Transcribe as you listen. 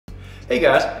Hey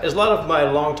guys, as a lot of my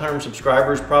long-term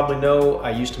subscribers probably know, I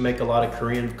used to make a lot of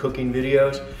Korean cooking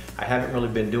videos. I haven't really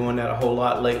been doing that a whole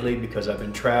lot lately because I've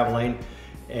been traveling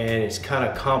and it's kind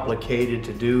of complicated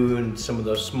to do in some of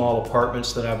those small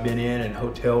apartments that I've been in and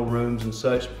hotel rooms and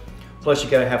such. Plus you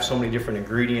gotta have so many different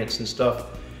ingredients and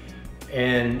stuff,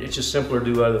 and it's just simpler to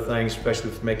do other things,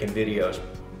 especially for making videos.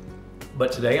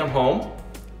 But today I'm home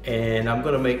and I'm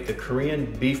gonna make the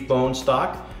Korean beef bone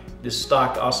stock. This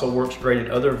stock also works great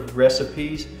in other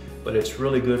recipes, but it's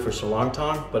really good for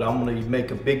Seolleongtang. But I'm gonna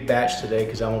make a big batch today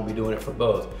because I'm gonna be doing it for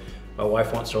both. My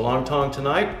wife wants Seolleongtang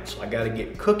tonight, so I gotta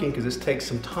get cooking because this takes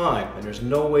some time and there's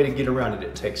no way to get around it.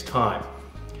 It takes time.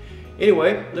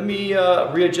 Anyway, let me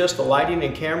readjust the lighting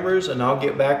and cameras and I'll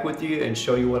get back with you and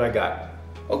show you what I got.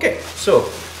 Okay, so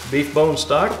beef bone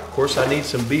stock. Of course, I need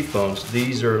some beef bones.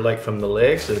 These are like from the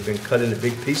legs that have been cut into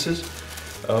big pieces.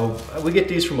 We get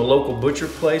these from a local butcher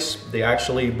place. They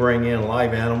actually bring in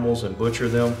live animals and butcher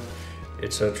them.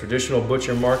 It's a traditional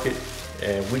butcher market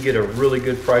and we get a really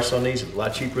good price on these, a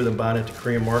lot cheaper than buying at the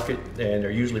Korean market, and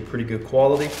they're usually pretty good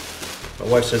quality. My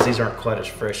wife says these aren't quite as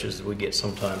fresh as we get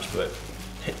sometimes, but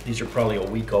these are probably a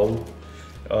week old.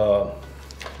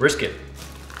 Brisket.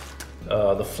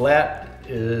 The flat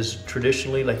is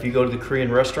traditionally, like if you go to the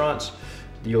Korean restaurants,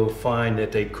 you'll find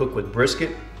that they cook with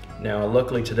brisket. Now,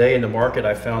 luckily today in the market,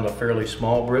 I found a fairly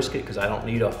small brisket because I don't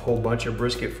need a whole bunch of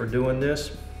brisket for doing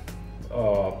this.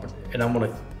 And I'm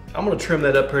gonna trim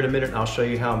that up here in a minute and I'll show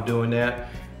you how I'm doing that.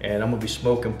 And I'm gonna be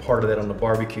smoking part of that on the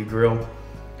barbecue grill.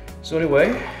 So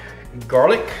anyway,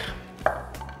 garlic,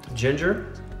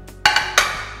 ginger,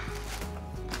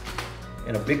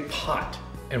 and a big pot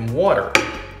and water.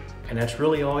 And that's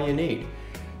really all you need.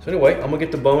 So anyway, I'm gonna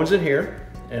get the bones in here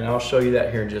and I'll show you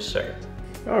that here in just a second.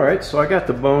 All right, so I got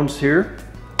the bones here.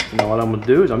 Now what I'm gonna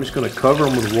do is I'm just gonna cover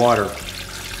them with water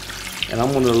and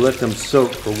I'm gonna let them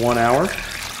soak for 1 hour.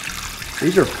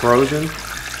 These are frozen.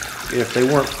 If they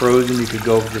weren't frozen, you could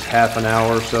go for just half an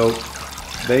hour or so.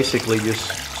 Basically just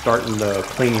starting the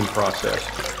cleaning process.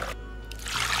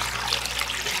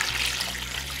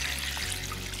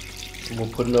 And we'll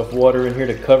put enough water in here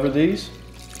to cover these,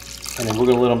 and then we're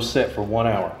gonna let them set for 1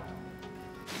 hour.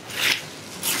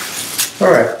 All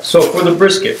right, so for the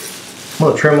brisket, I'm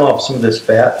gonna trim off some of this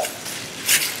fat.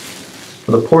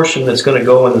 For the portion that's gonna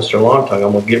go in the Seolleongtang,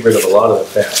 I'm gonna get rid of a lot of the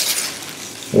fat.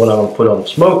 What I'm gonna put on the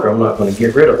smoker, I'm not gonna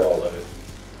get rid of all of it.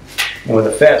 And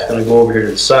the fat's gonna go over here to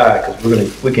the side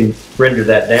because we can render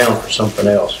that down for something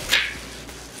else.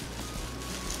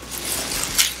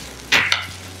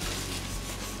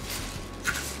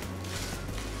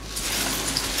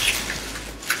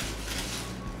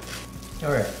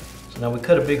 All right. Now we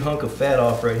cut a big hunk of fat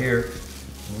off right here.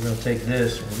 We're going to take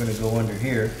this and we're going to go under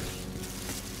here.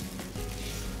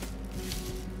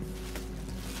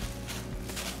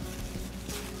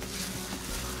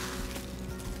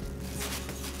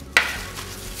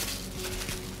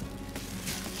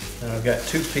 Now I've got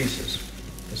 2 pieces.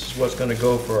 This is what's going to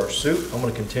go for our soup. I'm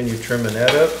going to continue trimming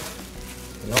that up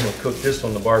and I'm going to cook this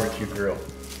on the barbecue grill.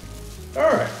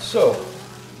 Alright, so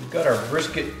we've got our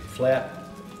brisket flat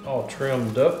all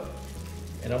trimmed up.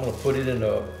 And I'm gonna put it in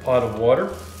a pot of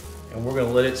water and we're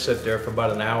gonna let it sit there for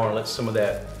about an hour and let some of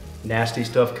that nasty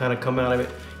stuff kind of come out of it.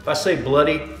 If I say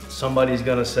bloody, somebody's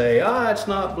gonna say, it's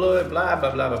not blood, blah, blah,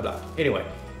 blah, blah, blah. Anyway,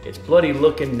 it's bloody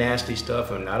looking, nasty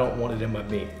stuff and I don't want it in my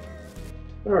meat.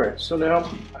 All right, so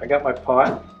now I got my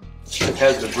pot. It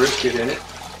has the brisket in it.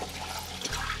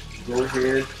 Go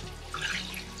ahead,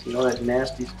 see all that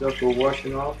nasty stuff we're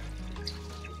washing off?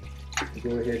 Go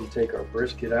ahead and take our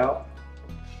brisket out.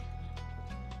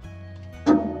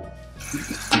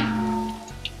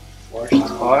 Wash the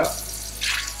pot.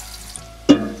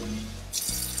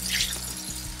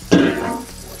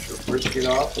 Wash your brisket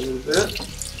off a little bit.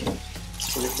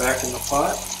 Put it back in the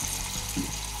pot.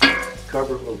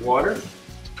 Cover it with water.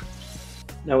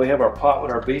 Now we have our pot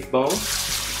with our beef bones.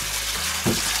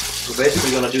 We're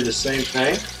basically going to do the same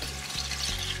thing.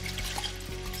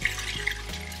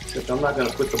 Except I'm not going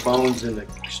to put the bones in the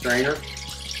strainer.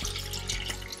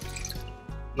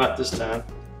 Not this time.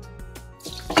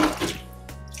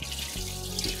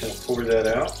 Just gonna pour that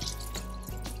out.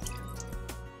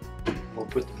 We'll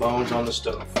put the bones on the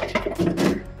stove.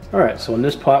 Alright, so in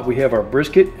this pot we have our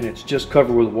brisket and it's just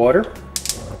covered with water.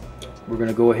 We're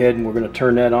gonna go ahead and we're gonna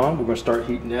turn that on. We're gonna start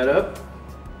heating that up.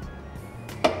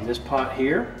 In this pot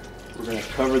here, we're gonna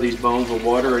cover these bones with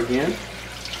water again.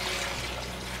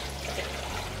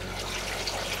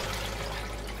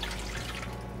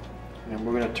 And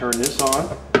we're going to turn this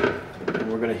on and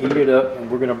we're going to heat it up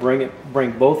and we're going to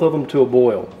bring both of them to a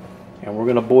boil. And we're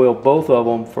going to boil both of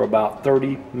them for about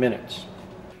 30 minutes.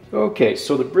 Okay,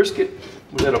 so the brisket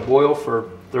was at a boil for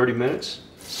 30 minutes.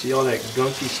 See all that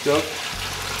gunky stuff?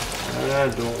 I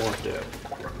don't want that.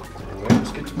 Anyway,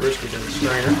 let's get the brisket in the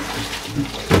strainer.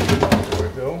 There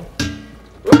we go.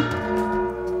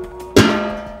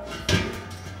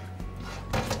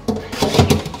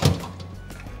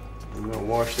 I'm going to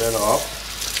wash that off.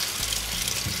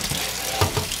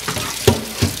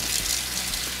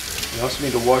 We also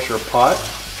need to wash our pot.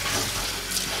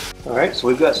 All right, so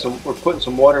we're putting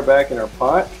some water back in our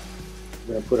pot.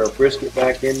 We're gonna put our brisket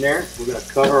back in there. We're gonna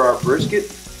cover our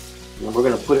brisket, and we're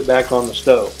gonna put it back on the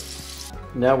stove.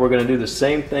 Now we're gonna do the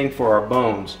same thing for our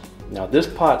bones. Now this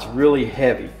pot's really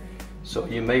heavy, so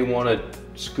you may wanna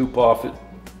scoop off it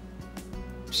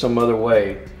some other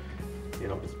way, you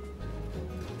know.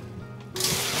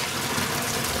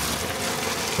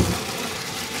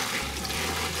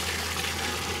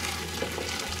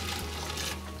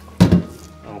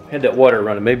 Had that water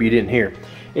running, maybe you didn't hear.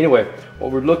 Anyway, what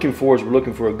we're looking for is we're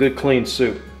looking for a good clean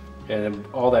soup. And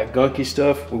all that gunky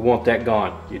stuff, we want that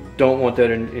gone. You don't want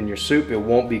that in your soup. It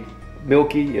won't be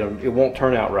milky, it won't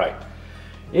turn out right.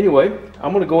 Anyway,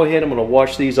 I'm gonna go ahead, I'm gonna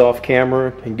wash these off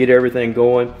camera and get everything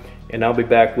going, and I'll be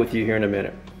back with you here in a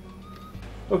minute.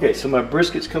 Okay, so my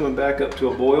brisket's coming back up to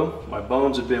a boil. My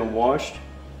bones have been washed.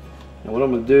 And what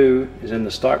I'm gonna do is in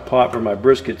the stock pot where my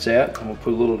brisket's at, I'm gonna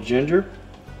put a little ginger,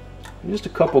 and just a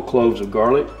couple cloves of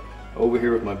garlic. Over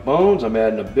here with my bones, I'm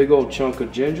adding a big old chunk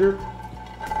of ginger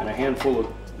and a handful of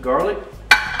garlic.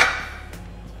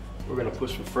 We're gonna put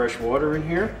some fresh water in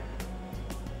here.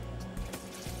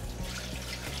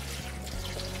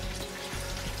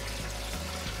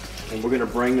 And we're gonna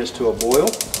bring this to a boil.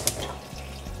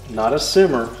 Not a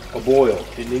simmer, a boil.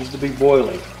 It needs to be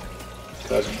boiling,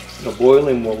 because the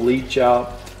boiling will leach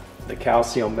out the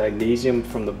calcium, magnesium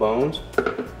from the bones.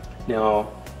 Now,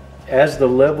 as the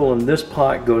level in this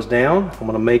pot goes down, I'm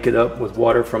going to make it up with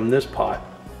water from this pot,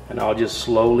 and I'll just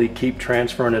slowly keep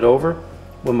transferring it over.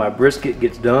 When my brisket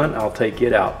gets done, I'll take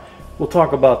it out. We'll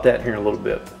talk about that here in a little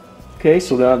bit. Okay,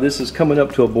 so now this is coming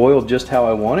up to a boil just how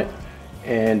I want it,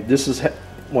 and this is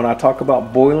when I talk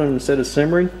about boiling instead of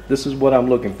simmering, this is what I'm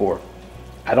looking for.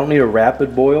 I don't need a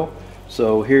rapid boil,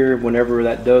 so here whenever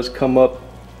that does come up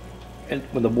and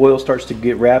when the boil starts to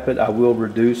get rapid, I will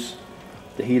reduce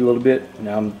the heat a little bit.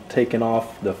 Now I'm taking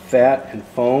off the fat and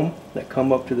foam that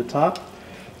come up to the top,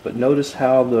 but notice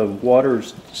how the water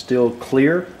is still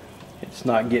clear. It's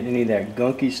not getting any of that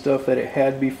gunky stuff that it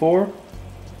had before,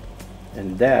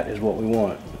 and that is what we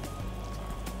want.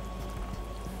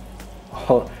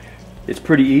 Oh, it's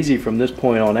pretty easy from this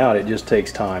point on out. It just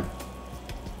takes time,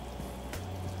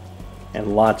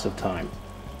 and lots of time.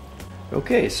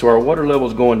 Okay, so our water level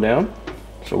is going down,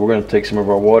 so we're going to take some of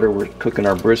our water we're cooking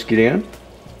our brisket in.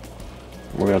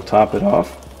 We're going to top it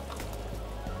off,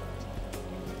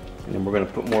 and then we're going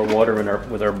to put more water in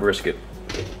with our brisket.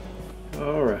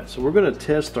 Alright, so we're going to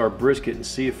test our brisket and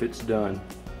see if it's done.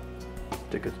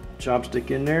 Stick a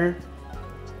chopstick in there,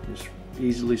 just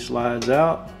easily slides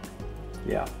out.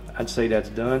 Yeah, I'd say that's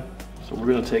done. So we're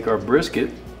going to take our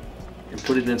brisket and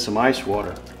put it in some ice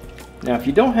water. Now if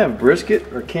you don't have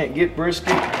brisket or can't get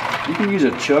brisket, you can use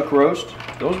a chuck roast.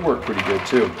 Those work pretty good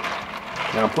too.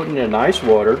 Now I'm putting it in ice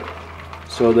water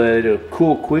so that it'll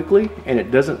cool quickly and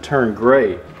it doesn't turn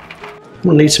gray.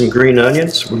 We'll need some green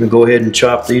onions. We're gonna go ahead and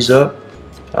chop these up.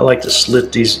 I like to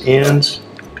slit these ends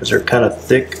because they're kind of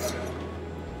thick.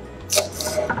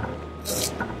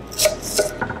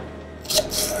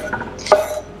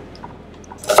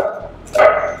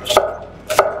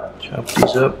 Chop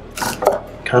these up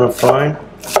kind of fine.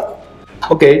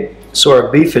 Okay, so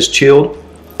our beef is chilled.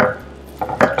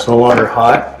 It's no longer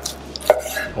hot.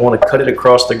 I want to cut it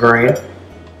across the grain.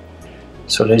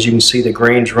 So as you can see, the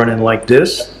grain's running like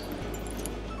this.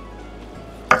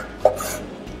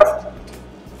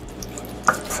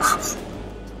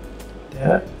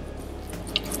 That.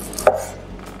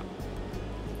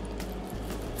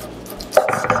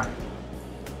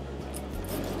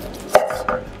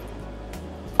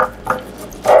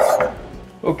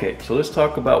 Okay, so let's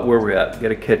talk about where we're at. Got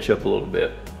to catch up a little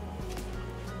bit.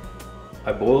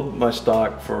 I boiled my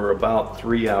stock for about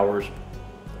 3 hours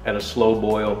at a slow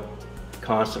boil,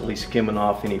 constantly skimming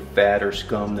off any fat or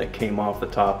scum that came off the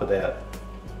top of that.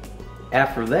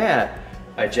 After that,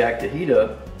 I jacked the heat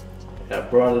up and I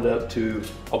brought it up to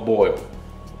a boil.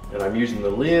 And I'm using the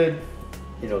lid,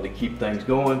 you know, to keep things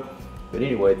going. But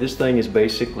anyway, this thing is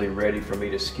basically ready for me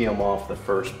to skim off the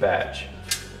first batch.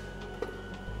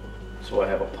 So I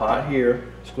have a pot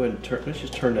here. Let's go ahead and let's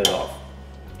just turn that off.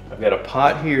 I've got a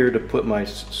pot here to put my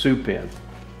soup in.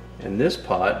 In this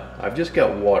pot, I've just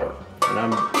got water, and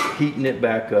I'm heating it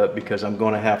back up because I'm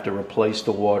going to have to replace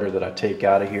the water that I take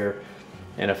out of here.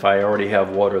 And if I already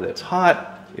have water that's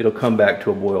hot, it'll come back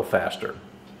to a boil faster.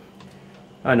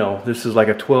 I know this is like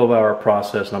a 12-hour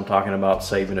process and I'm talking about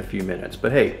saving a few minutes,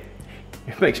 but hey,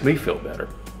 it makes me feel better.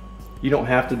 You don't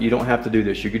have to do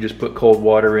this. You could just put cold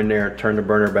water in there, turn the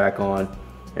burner back on,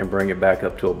 and bring it back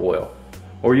up to a boil.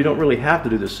 Or you don't really have to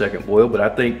do the second boil, but I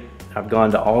think I've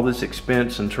gone to all this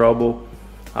expense and trouble.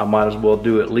 I might as well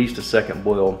do at least a second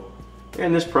boil.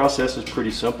 And this process is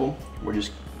pretty simple. We're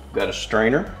just got a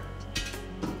strainer.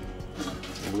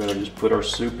 And we're gonna just put our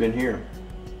soup in here.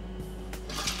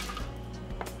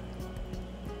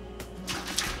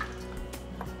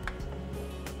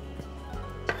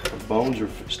 The bones are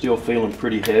still feeling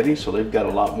pretty heavy, so they've got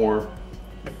a lot more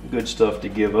good stuff to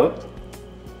give up.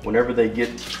 Whenever they get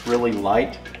really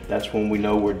light, that's when we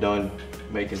know we're done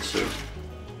making soup.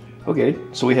 Okay,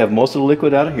 so we have most of the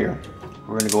liquid out of here.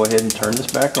 We're going to go ahead and turn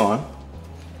this back on,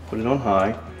 put it on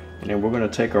high, and then we're going to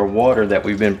take our water that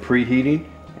we've been preheating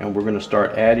and we're going to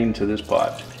start adding to this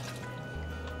pot.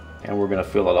 And we're going to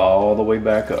fill it all the way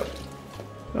back up.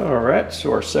 Alright,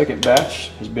 so our second batch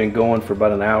has been going for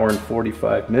about 1 hour and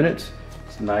 45 minutes.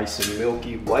 It's nice and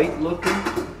milky white looking.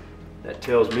 That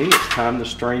tells me it's time to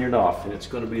strain it off, and it's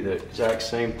going to be the exact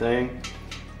same thing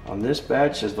on this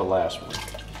batch as the last one.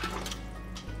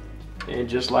 And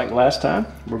just like last time,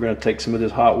 we're going to take some of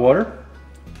this hot water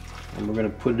and we're going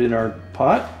to put it in our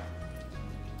pot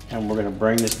and we're going to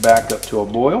bring this back up to a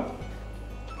boil.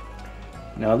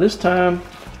 Now this time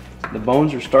the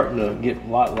bones are starting to get a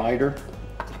lot lighter.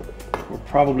 We're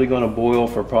probably going to boil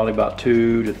for probably about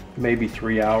 2 to maybe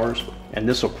 3 hours, and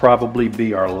this will probably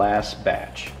be our last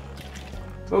batch.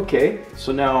 Okay,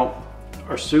 so now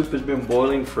our soup has been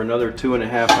boiling for another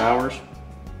 2.5 hours.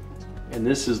 And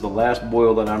this is the last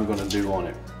boil that I'm going to do on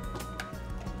it.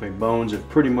 My bones have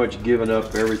pretty much given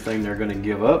up everything they're going to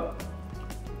give up.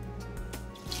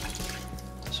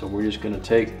 So we're just going to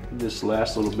take this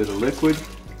last little bit of liquid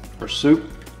or soup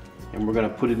and we're going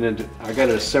to put it into, I got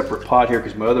a separate pot here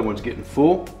because my other one's getting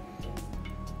full.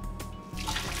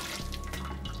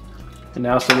 And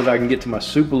now so that I can get to my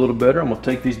soup a little better, I'm going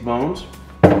to take these bones.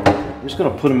 I'm just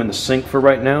going to put them in the sink for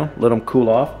right now, let them cool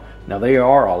off. Now they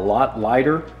are a lot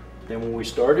lighter than when we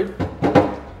started.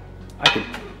 I could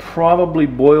probably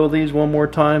boil these one more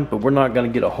time, but we're not going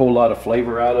to get a whole lot of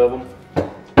flavor out of them.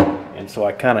 And so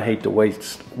I kind of hate to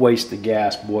waste the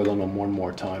gas boiling them one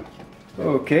more time.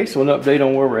 Okay, so an update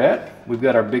on where we're at. We've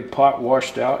got our big pot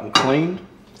washed out and cleaned.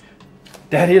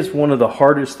 That is one of the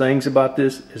hardest things about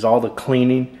this, is all the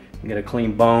cleaning. You got to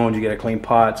clean bones, you got to clean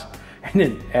pots, and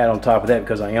then add on top of that,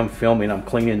 because I am filming, I'm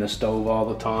cleaning the stove all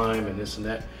the time and this and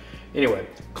that. Anyway,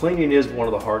 cleaning is one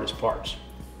of the hardest parts.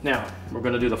 Now, we're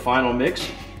going to do the final mix.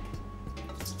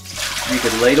 You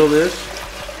can ladle this.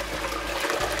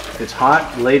 If it's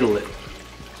hot, ladle it.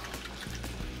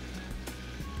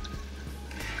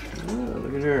 Oh,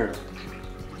 look at there.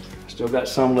 Still got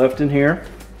some left in here.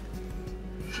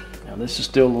 Now this is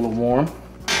still a little warm.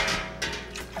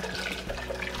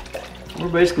 We're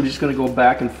basically just going to go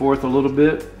back and forth a little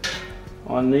bit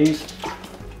on these,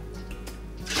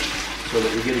 so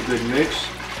that we get a good mix.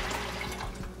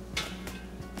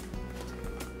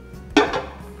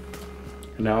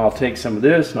 And now I'll take some of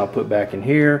this and I'll put back in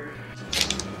here.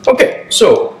 Okay,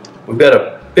 so we've got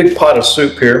a big pot of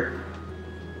soup here.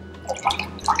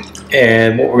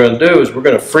 And what we're going to do is we're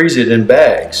going to freeze it in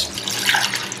bags.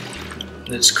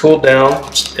 It's cooled down.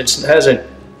 It hasn't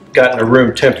gotten to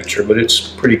room temperature, but it's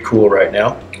pretty cool right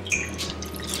now.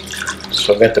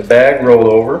 So I've got the bag rolled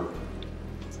over.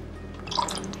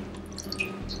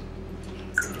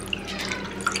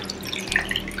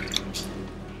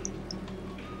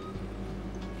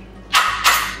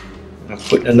 I'm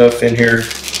putting enough in here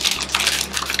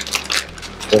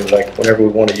for like whenever we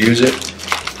want to use it.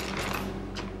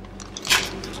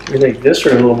 You think this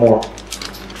or a little more?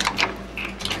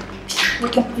 We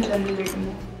can put a little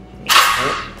more.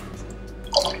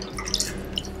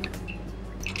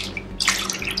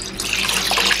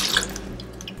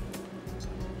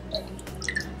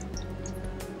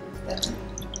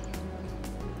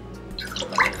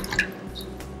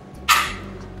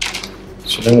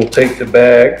 So then we'll take the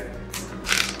bag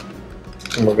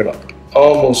and we're going to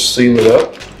almost seal it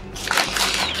up.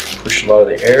 Push a lot of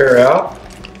the air out.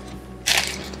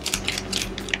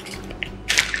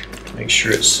 Make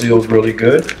sure it's sealed really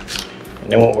good.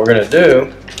 And then what we're going to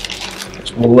do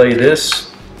is we'll lay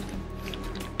this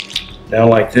down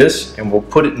like this and we'll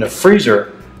put it in the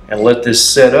freezer and let this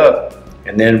set up,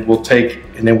 and then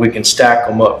we can stack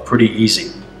them up pretty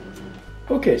easy.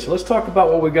 Okay, so let's talk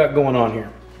about what we got going on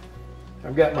here.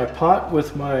 I've got my pot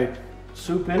with my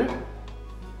soup in it.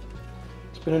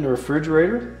 It's been in the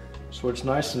refrigerator, so it's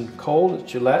nice and cold,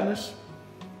 it's gelatinous.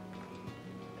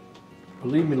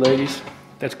 Believe me, ladies,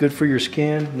 that's good for your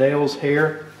skin, nails,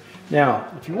 hair.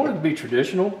 Now, if you want it to be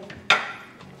traditional,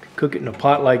 cook it in a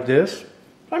pot like this.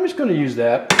 I'm just going to use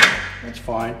that. That's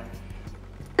fine.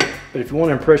 But if you want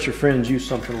to impress your friends, use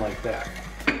something like that.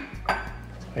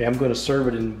 Hey, I'm going to serve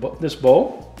it in this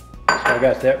bowl. So I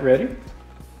got that ready.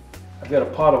 I've got a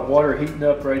pot of water heating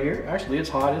up right here. Actually, it's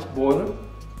hot. It's boiling.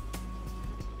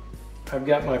 I've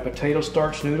got my potato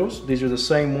starch noodles. These are the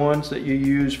same ones that you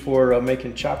use for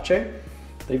making japchae.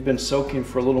 They've been soaking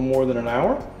for a little more than an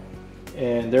hour,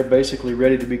 and they're basically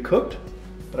ready to be cooked.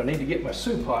 But I need to get my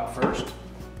soup hot first. So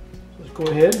let's go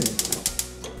ahead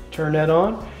and turn that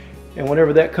on. And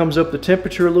whenever that comes up the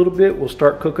temperature a little bit, we'll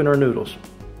start cooking our noodles.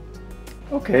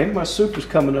 Okay, my soup is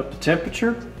coming up to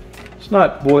temperature. It's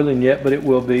not boiling yet, but it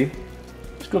will be.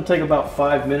 It's going to take about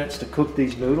 5 minutes to cook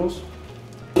these noodles.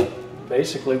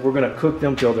 Basically, we're going to cook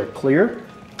them till they're clear.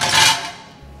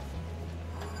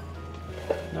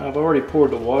 Now, I've already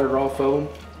poured the water off of them,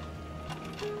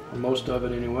 or most of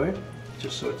it anyway,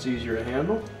 just so it's easier to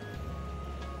handle.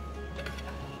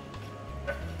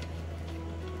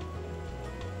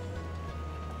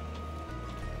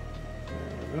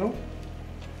 There we go.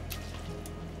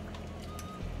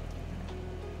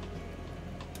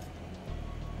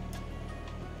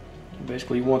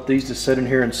 Basically, you want these to sit in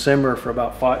here and simmer for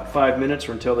about five minutes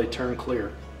or until they turn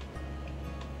clear.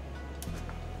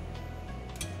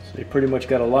 So they pretty much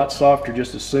got a lot softer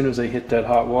just as soon as they hit that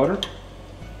hot water.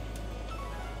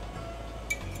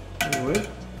 Anyway,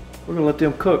 we're gonna let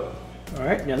them cook. All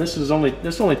right, now this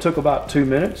only took about 2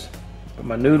 minutes, but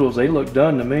my noodles, they look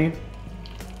done to me.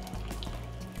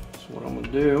 So what I'm gonna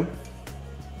do,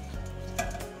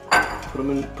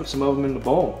 put some of them in the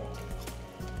bowl.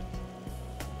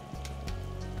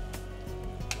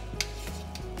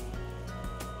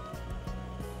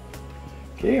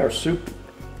 Okay, our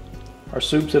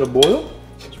soup's at a boil.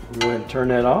 So we'll go ahead and turn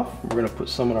that off. We're going to put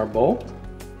some in our bowl.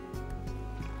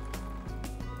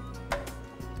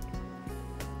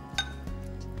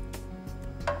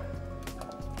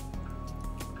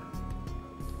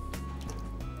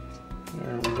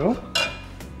 There we go.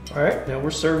 All right, now we're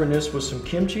serving this with some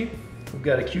kimchi. We've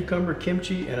got a cucumber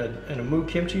kimchi and a mu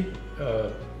kimchi,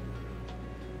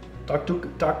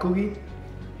 takugi.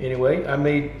 Anyway, I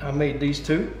made these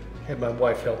two. Had my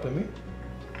wife helping me.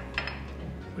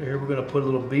 Here we're going to put a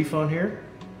little beef on here.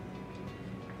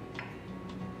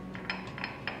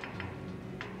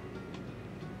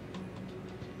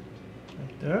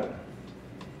 Like that.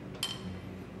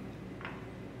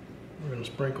 We're going to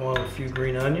sprinkle on a few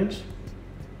green onions.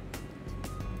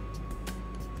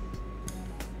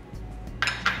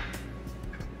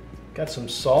 Got some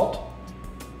salt.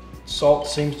 Salt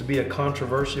seems to be a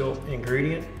controversial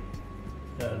ingredient.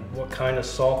 What kind of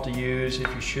salt to use,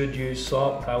 if you should use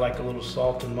salt. I like a little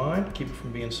salt in mine, keep it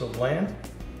from being so bland.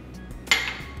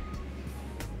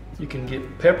 You can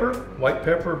get pepper, white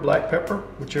pepper, black pepper,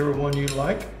 whichever one you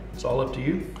like. It's all up to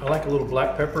you. I like a little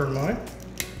black pepper in mine.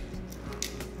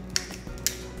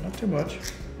 Not too much.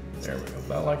 There we go,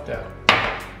 about like that.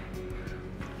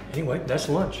 Anyway, that's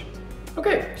lunch.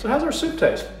 Okay, so how's our soup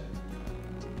taste?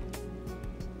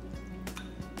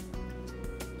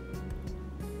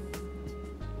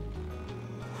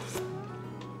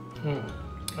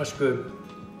 That's good.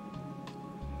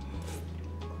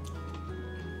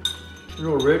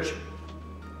 Real rich.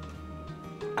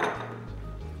 A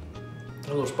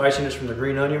little spiciness from the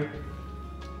green onion.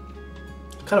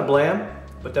 Kind of bland,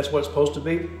 but that's what it's supposed to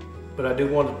be. But I do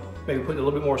want to maybe put a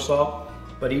little bit more salt.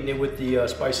 But eating it with the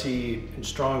spicy and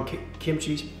strong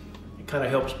kimchi, it kind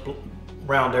of helps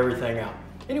round everything out.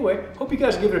 Anyway, hope you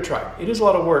guys give it a try. It is a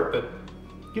lot of work, but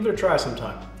give it a try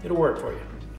sometime. It'll work for you.